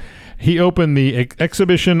 He opened the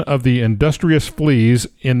exhibition of the industrious fleas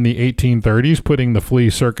in the 1830s, putting the flea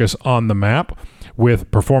circus on the map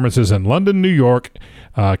with performances in London, New York,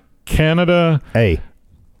 Canada.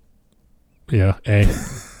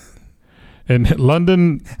 In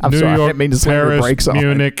London, New York, Paris,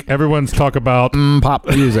 Munich, everyone's talk about pop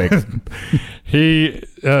music.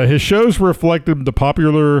 His shows reflected the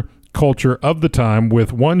popular culture of the time,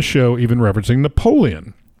 with one show even referencing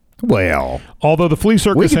Napoleon. Well, although the flea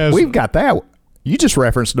circus we've got that. You just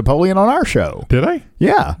referenced Napoleon on our show. Did I?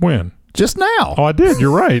 Yeah. When? Just now. Oh, I did.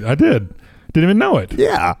 You're right. I did. Didn't even know it.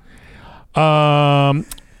 Yeah.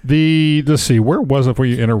 Let's see, where was it before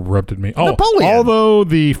you interrupted me? Oh, Napoleon. Although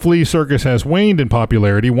the flea circus has waned in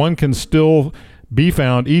popularity, one can still be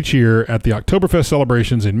found each year at the Oktoberfest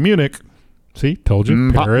celebrations in Munich, See, told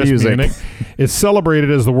you. Pop Paris, music. Munich is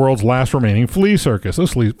celebrated as the world's last remaining flea circus.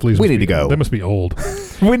 Those fleas We need to go. They must be old.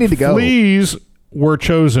 We need to go. Fleas were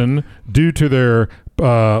chosen due to their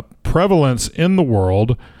prevalence in the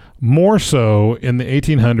world, more so in the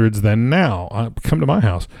 1800s than now. Come to my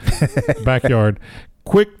house, backyard.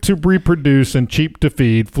 Quick to reproduce and cheap to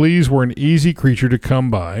feed, fleas were an easy creature to come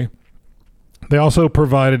by. They also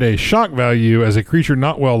provided a shock value as a creature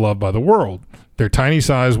not well loved by the world. Their tiny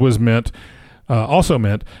size also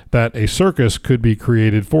meant that a circus could be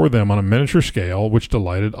created for them on a miniature scale, which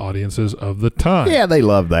delighted audiences of the time. Yeah, they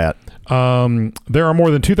love that. There are more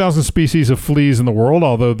than 2,000 species of fleas in the world,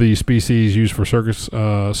 although the species used for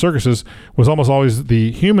circuses was almost always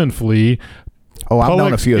the human flea. Oh, I've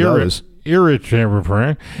known a few of those. You're a human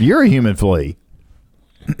flea.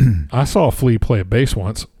 I saw a flea play a bass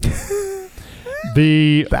once.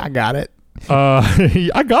 I got it.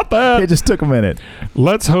 I got that. It just took a minute.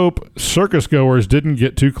 Let's hope circus goers didn't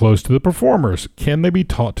get too close to the performers. Can they be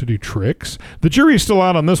taught to do tricks? The jury is still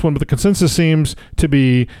out on this one, but the consensus seems to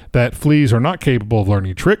be that fleas are not capable of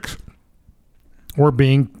learning tricks or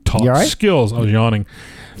being taught skills. I was yawning.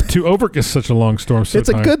 It's such a long story. It's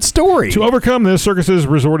a good story. To overcome this, circuses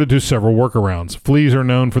resorted to several workarounds. Fleas are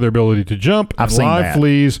known for their ability to jump. I've seen live that.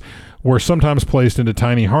 Fleas were sometimes placed into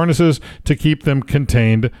tiny harnesses to keep them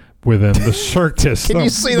contained within the circus. Can you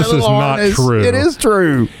see this the is little not harness? true. It is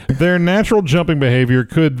true. Their natural jumping behavior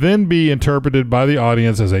could then be interpreted by the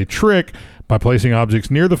audience as a trick. By placing objects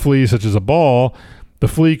near the flea, such as a ball, the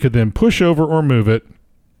flea could then push over or move it.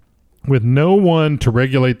 With no one to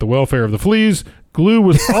regulate the welfare of the fleas, glue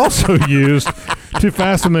was also used to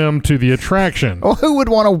fasten them to the attraction. Well, who would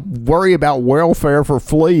want to worry about welfare for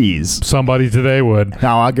fleas? Somebody today would.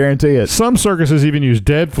 No, I guarantee it. Some circuses even use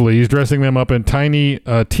dead fleas, dressing them up in teeny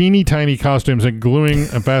tiny costumes and gluing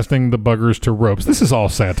and fastening the buggers to ropes. This is all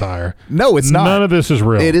satire. No, it's not. None of this is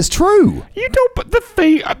real. It is true. You don't. But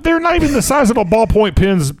they're not even the size of a ballpoint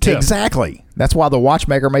pen's tip. Exactly. That's why the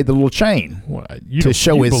watchmaker made the little chain to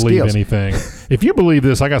show his believe skills. Anything. If you believe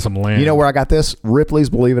this, I got some land. You know where I got this? Ripley's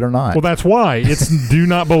Believe It or Not. Well, that's why. It's do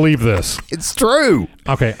not believe this. It's true.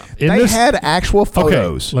 Okay. They had actual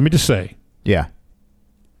photos. Okay, let me just say. Yeah.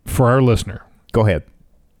 For our listener. Go ahead.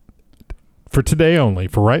 For today only,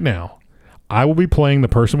 for right now, I will be playing the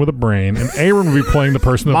person with a brain, and Aaron will be playing the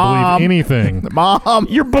person that believe anything. Mom.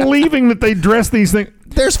 You're believing that they dress these things.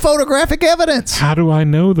 There's photographic evidence. How do I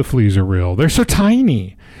know the fleas are real? They're so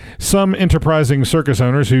tiny. Some enterprising circus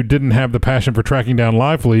owners who didn't have the passion for tracking down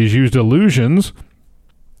live fleas used illusions,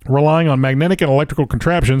 relying on magnetic and electrical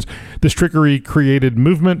contraptions. This trickery created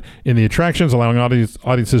movement in the attractions, allowing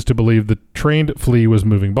audiences to believe the trained flea was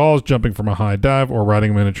moving balls, jumping from a high dive, or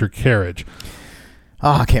riding a miniature carriage.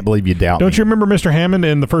 Oh, I can't believe you doubt me. Don't you remember Mr. Hammond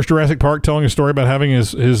in the first Jurassic Park telling a story about having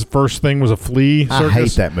his first thing was a flea circus? I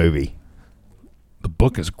hate that movie. The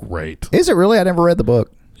book is great. Is it really? I never read the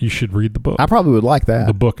book. You should read the book. I probably would like that.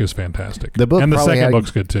 The book is fantastic. The book and the probably second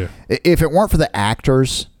book's good too. If it weren't for the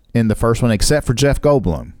actors in the first one, except for Jeff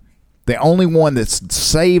Goldblum, the only one that's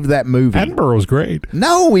saved that movie. Attenborough was great.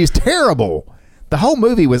 No, he's terrible. The whole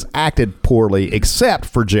movie was acted poorly, except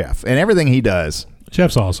for Jeff, and everything he does.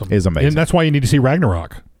 Jeff's awesome. Is amazing. And that's why you need to see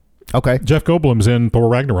Ragnarok. Okay. Jeff Goldblum's in Thor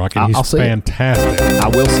Ragnarok, and he's fantastic. I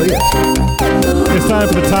will see it. It's time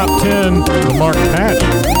for the top 10, the Mark Hatch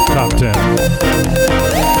top 10.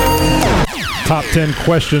 Top 10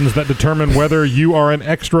 questions that determine whether you are an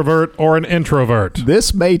extrovert or an introvert.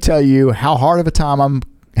 This may tell you how hard of a time I'm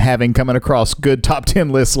having coming across good top 10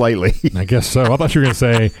 lists lately. I guess so. I thought you were going to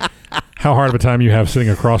say how hard of a time you have sitting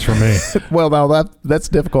across from me. Well, no, that's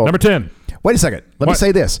difficult. Number 10. Wait a second. Let me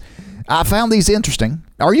say this. I found these interesting.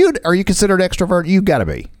 Are you considered extrovert? You got to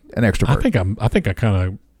be an extrovert. I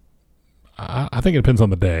think it depends on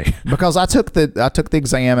the day. Because I took the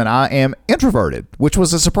exam and I am introverted, which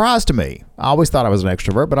was a surprise to me. I always thought I was an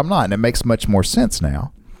extrovert, but I'm not, and it makes much more sense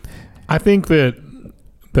now. I think that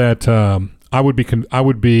I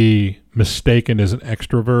would be mistaken as an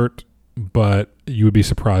extrovert, but you would be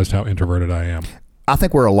surprised how introverted I am. I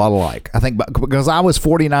think we're a lot alike. I think because I was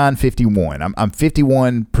 49, 51. I'm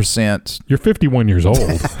 51%. You're 51 years old.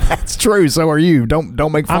 That's true. So are you. Don't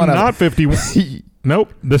make fun of it. I'm not 51.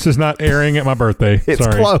 Nope. This is not airing at my birthday. It's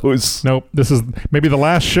Sorry. close. Nope. This is maybe the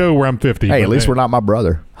last show where I'm 50. Hey, at least we're not my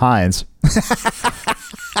brother, Heinz.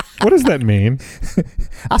 What does that mean?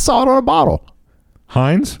 I saw it on a bottle.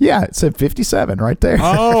 Heinz? Yeah, it said 57 right there.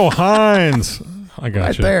 Oh, Heinz. I got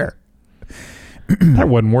right you. there. That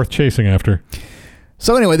wasn't worth chasing after.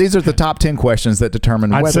 So anyway, these are the top 10 questions that determine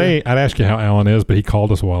whether... I'd ask you how Alan is, but he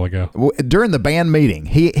called us a while ago. During the band meeting,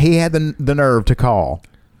 he had the nerve to call.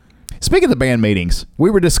 Speaking of the band meetings, we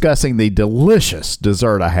were discussing the delicious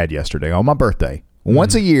dessert I had yesterday on my birthday.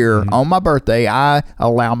 Once a year on my birthday, I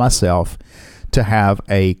allow myself to have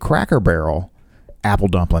a Cracker Barrel apple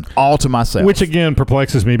dumpling all to myself. Which, again,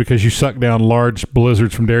 perplexes me because you suck down large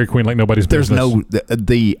blizzards from Dairy Queen like nobody's business.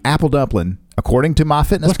 The apple dumpling, according to my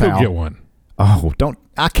fitness Let's go get one. Oh,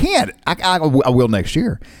 I can't. I will next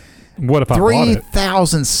year. What if I bought it?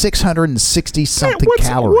 3,660 something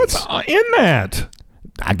calories. What's in that?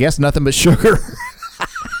 I guess nothing but sugar.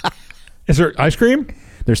 Is there ice cream?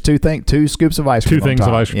 There's two scoops of ice cream. Two things of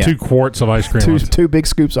ice cream. Yeah. 2 quarts of ice cream. Two big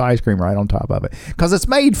scoops of ice cream right on top of it. Because it's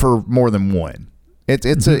made for more than one. It's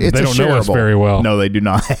they don't know us very well. No, they do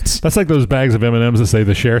not. That's like those bags of M&Ms that say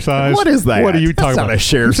the share size. What is that? What are you talking about? Not a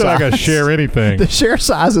share size. I got to share anything. The share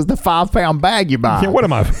size is the 5-pound bag you buy. Yeah, what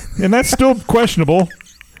am I? And that's still questionable.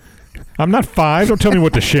 I'm not 5. Don't tell me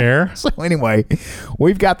what to share. So anyway,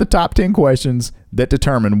 we've got the top 10 questions that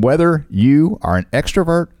determine whether you are an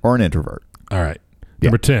extrovert or an introvert. All right.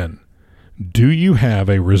 Number 10. Do you have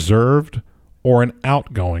a reserved or an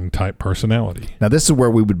outgoing type personality? Now, this is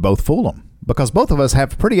where we would both fool them because both of us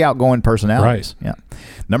have pretty outgoing personalities. Right. Yeah.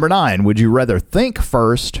 Number 9. Would you rather think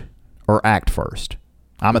first or act first?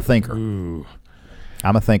 I'm a thinker. Ooh.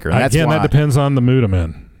 I'm a thinker. That's Again, that depends on the mood I'm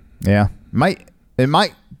in. Yeah. It might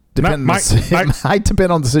depend. It might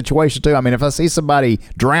depend on the situation too. I mean, if I see somebody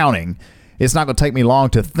drowning, it's not going to take me long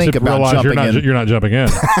to think about jumping in. You're not jumping in.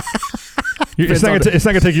 It's not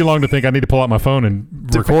going to take you long to think I need to pull out my phone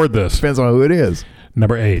and record this. Depends on who it is.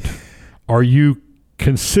 Number 8. Are you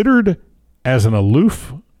considered as an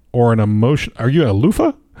aloof or an emotion? Are you a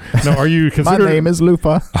loofah? No, are you considered? My name is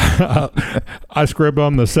Lufa. I scrubbed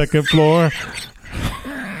on the second floor.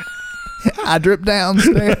 I dripped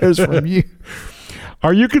downstairs from you.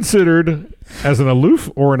 Are you considered as an aloof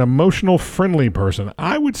or an emotional friendly person?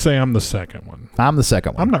 I would say I'm the second one. I'm the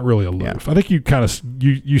second one. I'm not really aloof. Yeah. I think you kind of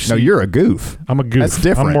you see. No, you're a goof. I'm a goof. That's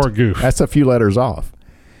different. I'm more goof. That's a few letters off.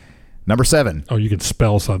 Number 7. Oh, you can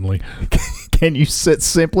spell suddenly. Can you sit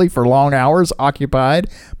simply for long hours occupied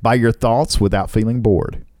by your thoughts without feeling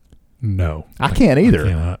bored? No. I can't either. I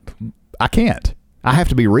cannot. I can't. I have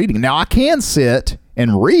to be reading. Now, I can sit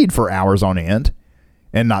and read for hours on end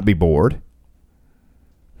and not be bored.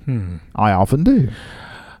 I often do.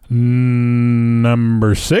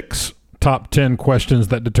 Number 6. Top 10 questions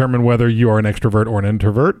that determine whether you are an extrovert or an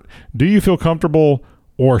introvert. Do you feel comfortable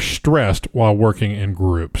or stressed while working in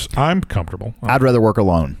groups? I'm comfortable. I'd rather work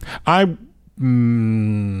alone. Again,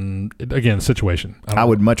 situation. I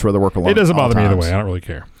would much rather work alone. It doesn't bother me either way. I don't really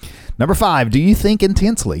care. Number 5. Do you think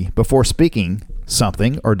intensely before speaking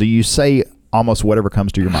something, or do you say almost whatever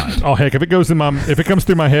comes to your mind? Oh heck! If it comes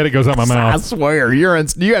through my head, it goes out my mouth. I swear, you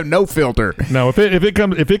have no filter. No, if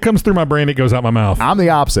it comes through my brain, it goes out my mouth. I'm the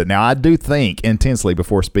opposite. Now, I do think intensely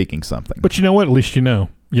before speaking something. But you know what? At least you know.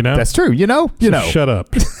 You know that's true. You know. Shut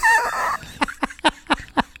up.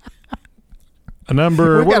 We've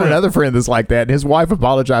got another friend that's like that, and his wife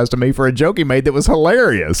apologized to me for a joke he made that was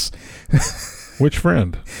hilarious. Which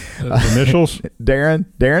friend? Initials? Darren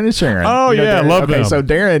and Sharon. Oh, yeah, I love them. Okay, so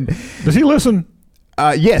Darren... Does he listen?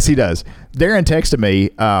 Yes, he does. Darren texted me.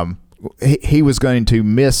 He was going to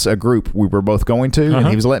miss a group we were both going to, and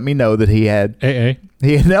he was letting me know that he had... AA?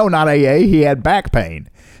 No, not AA. He had back pain.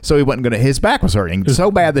 So he wasn't going to... His back was hurting so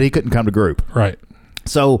bad that he couldn't come to group. Right.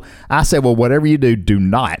 So I said, well, whatever you do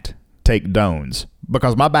not take Dones.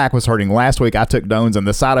 Because my back was hurting last week. I took Dones, and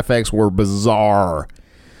the side effects were bizarre.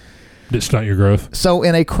 Did it stunt your growth? So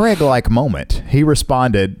in a Craig-like moment, he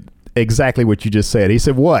responded exactly what you just said. He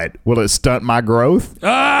said, what? Will it stunt my growth?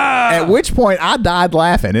 At which point, I died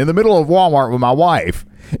laughing in the middle of Walmart with my wife.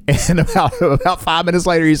 And about 5 minutes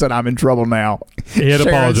later, he said, I'm in trouble now. He had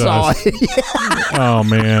apologized. Oh,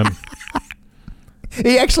 man.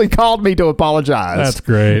 He actually called me to apologize. That's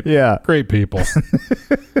great. Yeah. Great people.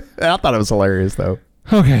 I thought it was hilarious, though.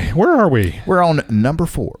 Okay, where are we? We're on number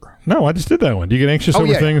 4. No, I just did that one. Do you get anxious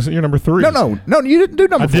over things? You're number 3. No, you didn't do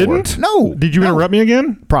number 4. I didn't? No. Did you interrupt me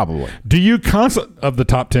again? Probably. Do you of the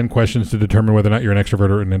top 10 questions to determine whether or not you're an extrovert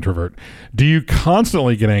or an introvert, do you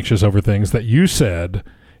constantly get anxious over things that you said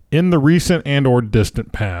in the recent and or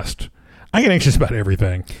distant past? I get anxious about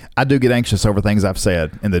everything. I do get anxious over things I've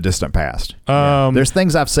said in the distant past. There's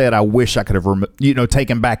things I've said I wish I could have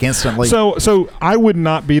taken back instantly. So I would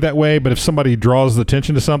not be that way, but if somebody draws the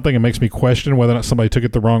attention to something and makes me question whether or not somebody took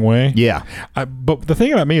it the wrong way. Yeah. But the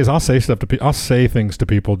thing about me is I'll say things to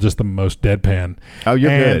people just the most deadpan. Oh,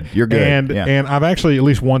 good. You're good. And I've actually at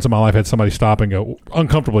least once in my life had somebody stop and go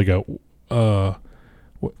uncomfortably go,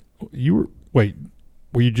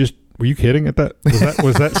 were you kidding at that?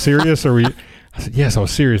 Was that serious? Or I said, yes, I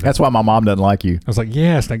was serious. That's why my mom doesn't like you. I was like,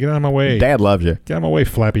 yes, now get out of my way. Dad loves you. Get out of my way,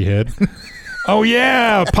 flappy head. Oh,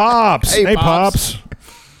 yeah, Pops. Hey, Pops.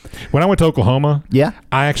 When I went to Oklahoma, yeah,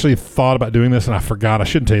 I actually thought about doing this, and I forgot. I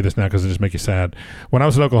shouldn't tell you this now because it just make you sad. When I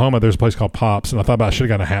was in Oklahoma, there's a place called Pops, and I thought about I should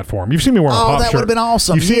have gotten a hat for him. You've seen me wearing a Pops shirt. That would have been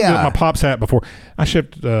awesome. You've seen my Pops hat before. I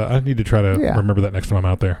need to try to remember that next time I'm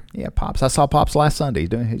out there. Yeah, Pops. I saw Pops last Sunday.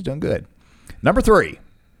 He's doing good. Number 3,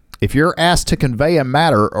 if you're asked to convey a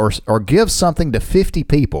matter or give something to 50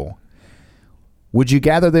 people, would you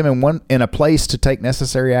gather them in a place to take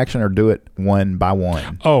necessary action or do it one by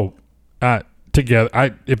one? Oh, together.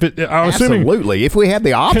 Absolutely. If we had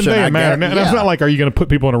the option, convey a matter. Now, it's not like, are you going to put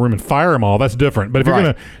people in a room and fire them all? That's different. But if you're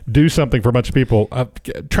going to do something for a bunch of people,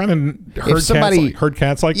 trying to herd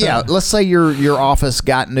cats like that. Yeah, let's say your office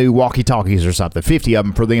got new walkie-talkies or something, 50 of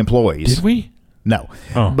them for the employees. Did we? No.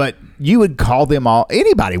 But you would call them all.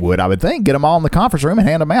 Anybody would, I would think. Get them all in the conference room and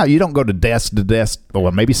hand them out. You don't go to desk to desk.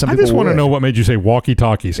 Well, maybe some people I just want to know what made you say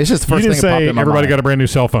walkie-talkies. It's just the first thing that popped in my everybody mind. got a brand new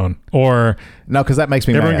cell phone. Or no, because that makes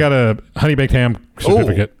me everyone mad. got a Honey Baked Ham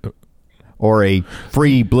certificate. Or a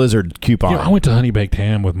free Blizzard coupon. I went to Honey Baked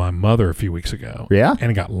Ham with my mother a few weeks ago. Yeah?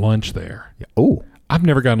 And got lunch there. Oh. I've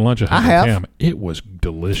never gotten lunch at Honey Baked Ham. It was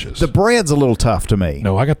delicious. The bread's a little tough to me.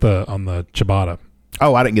 No, I got on the ciabatta.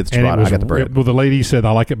 Oh, I didn't get the ciabatta. I got the bread. Well, the lady said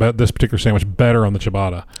I like this particular sandwich better on the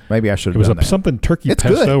ciabatta. Maybe I should have done that. Something turkey it's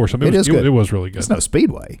pesto good. or something. It is good. It was really good. It's no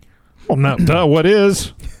Speedway. Well, no, duh, what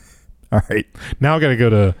is? All right. Now I got to go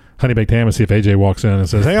to Honey Baked Ham and see if AJ walks in and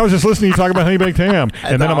says, "Hey, I was just listening to you talk about Honey Baked Ham,"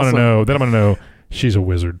 and then I'm going to know. Then I'm going to know she's a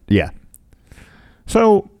wizard. Yeah.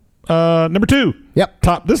 So number 2. Yep.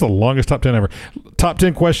 This is the longest top 10 ever. Top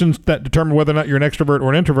 10 questions that determine whether or not you're an extrovert or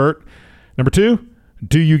an introvert. Number 2.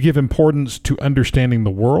 Do you give importance to understanding the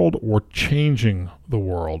world or changing the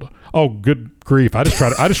world? Oh, good grief! I just try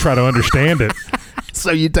to understand it. So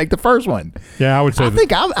you take the first one. Yeah, I would say. I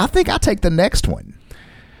think I take the next one.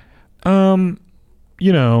 And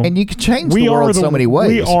you can change the world so many ways.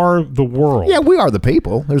 We are the world. Yeah, we are the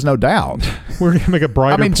people. There's no doubt. We're gonna make a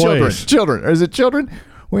brighter place. Children. Is it children?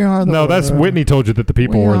 We are the. No, that's Whitney told you that the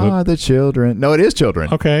people are the children. No, it is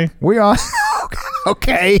children. Okay. We are.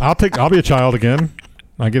 Okay. I'll be a child again.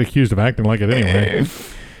 I get accused of acting like it anyway.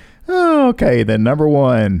 Okay, then number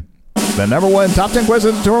 1. The number 1 top 10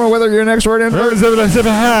 questions to determine whether you're an extrovert or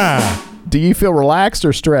introvert. Do you feel relaxed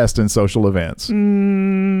or stressed in social events?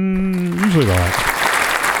 Usually relaxed.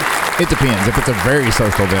 It depends. If it's a very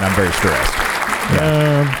social event, I'm very stressed.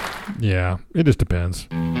 Yeah, it just depends.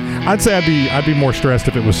 I'd say I'd be more stressed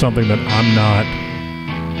if it was something that I'm not.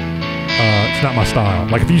 It's not my style.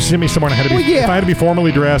 Like if you sent me somewhere and I had to be, if I had to be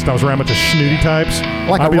formally dressed, and I was around a bunch of snooty types.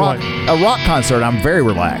 Like a rock concert, I'm very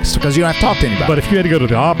relaxed because you don't have to talk to anybody. But if you had to go to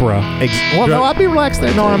the opera, no, I'd be relaxed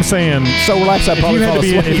there. No, I'm saying so relaxed. I'd probably fall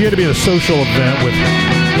asleep. If you had to be at a social event with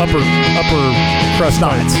upper crust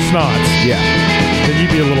snots, yeah, then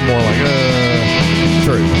you'd be a little more like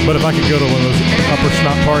true. But if I could go to one of those upper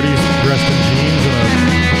snot parties dressed in jeans and a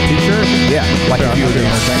t-shirt, yeah, like if you were doing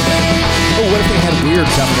entertainment. Oh, what if they had weird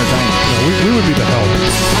dumb entertainment? No, we would be the help.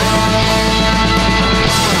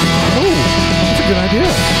 Oh, that's a good idea.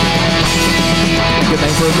 Good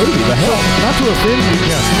name for a movie, The Help. Not to offend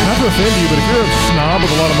you, but if you're a snob with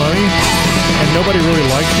a lot of money and nobody really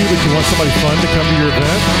likes you, but you want somebody fun to come to your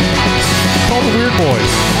event, call the Weird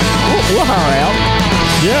Boys. We'll hire out.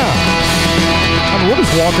 Yeah. I mean, we'll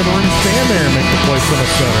just walk in the room and stand there and make the place so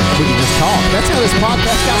much better. We can just talk. That's how this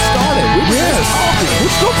podcast got started.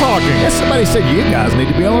 We're still talking. Yes, somebody said you guys need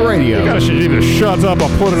to be on the radio. You guys should either shut up or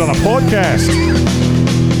put it on a podcast.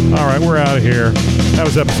 All right, we're out of here. That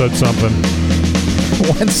was episode something.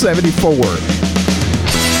 174.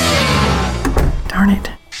 Darn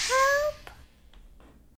it.